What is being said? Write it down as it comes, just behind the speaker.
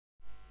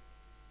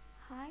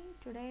Hi,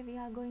 today we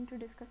are going to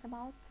discuss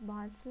about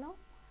Boyles law.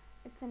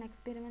 It's an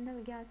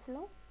experimental gas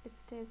law. It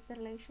states the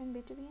relation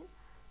between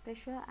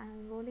pressure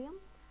and volume.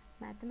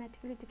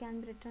 Mathematically, it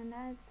can be written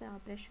as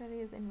pressure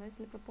is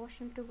inversely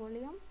proportional to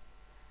volume.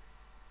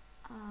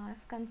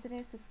 If consider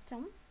a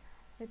system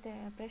with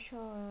a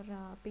pressure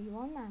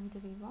P1 and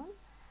V1,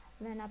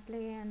 when apply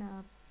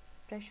an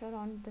pressure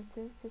on the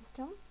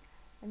system,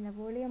 then the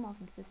volume of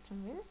the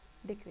system will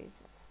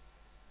decreases.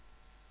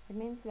 It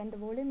means when the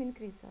volume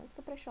increases,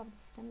 the pressure of the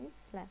system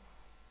is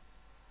less,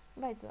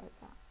 vice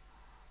versa.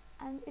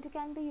 And it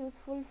can be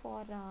useful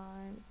for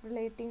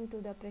relating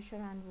to the pressure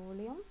and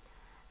volume,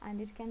 and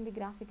it can be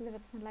graphically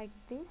represented like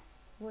this.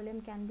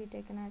 Volume can be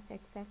taken as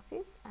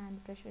x-axis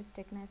and pressure is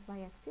taken as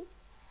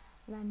y-axis.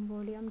 When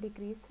volume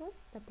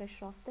decreases, the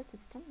pressure of the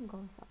system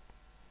goes up.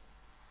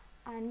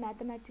 And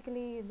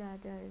mathematically,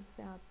 that is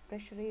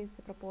pressure is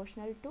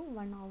proportional to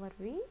 1 over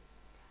V,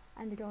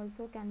 and it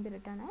also can be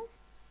written as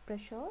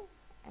pressure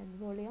and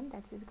volume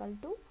that is equal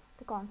to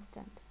the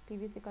constant.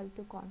 PV is equal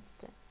to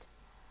constant.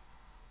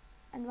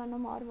 And one or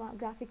more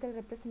graphical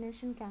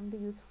representation can be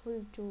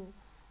useful to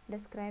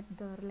describe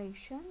the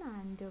relation,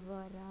 and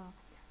where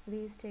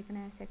V is taken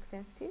as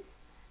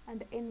x-axis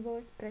and the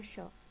inverse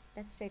pressure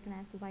that's taken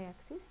as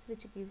y-axis,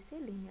 which gives a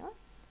linear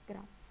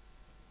graph.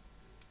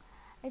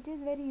 It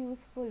is very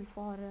useful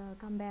for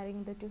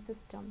comparing the two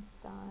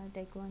systems.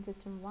 Take one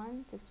system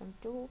 1, system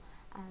 2,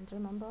 and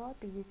remember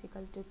PV is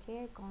equal to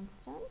K,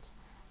 constant,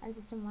 and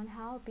system 1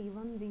 have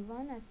P1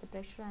 V1 as the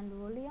pressure and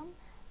volume,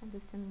 and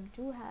system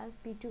 2 has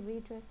P2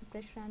 V2 as the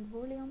pressure and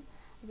volume.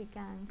 We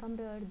can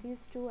compare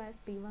these two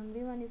as P1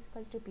 V1 is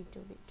equal to P2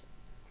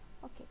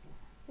 V2. Okay,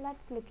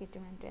 let's look into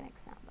an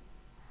example.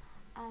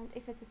 And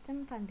if a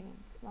system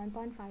contains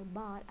 1.5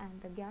 bar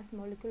and the gas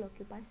molecule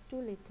occupies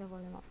 2 liter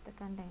volume of the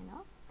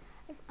container,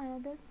 if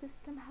another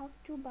system have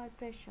 2 bar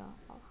pressure,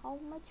 how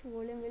much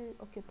volume will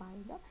occupy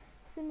the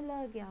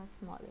similar gas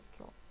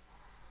molecule?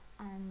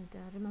 And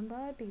remember,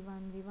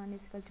 P1 V1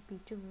 is equal to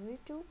P2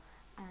 V2,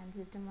 and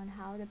system 1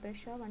 have the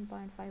pressure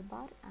 1.5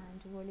 bar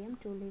and volume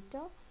 2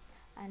 liter,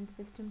 and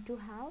system 2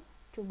 have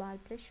 2 bar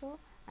pressure,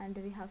 and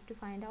we have to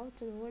find out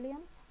the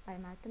volume. By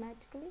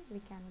mathematically we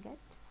can get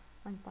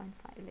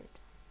 1.5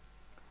 liter.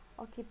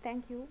 Okay,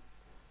 thank you.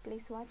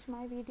 Please watch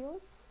my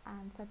videos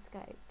and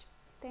subscribe.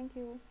 Thank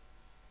you.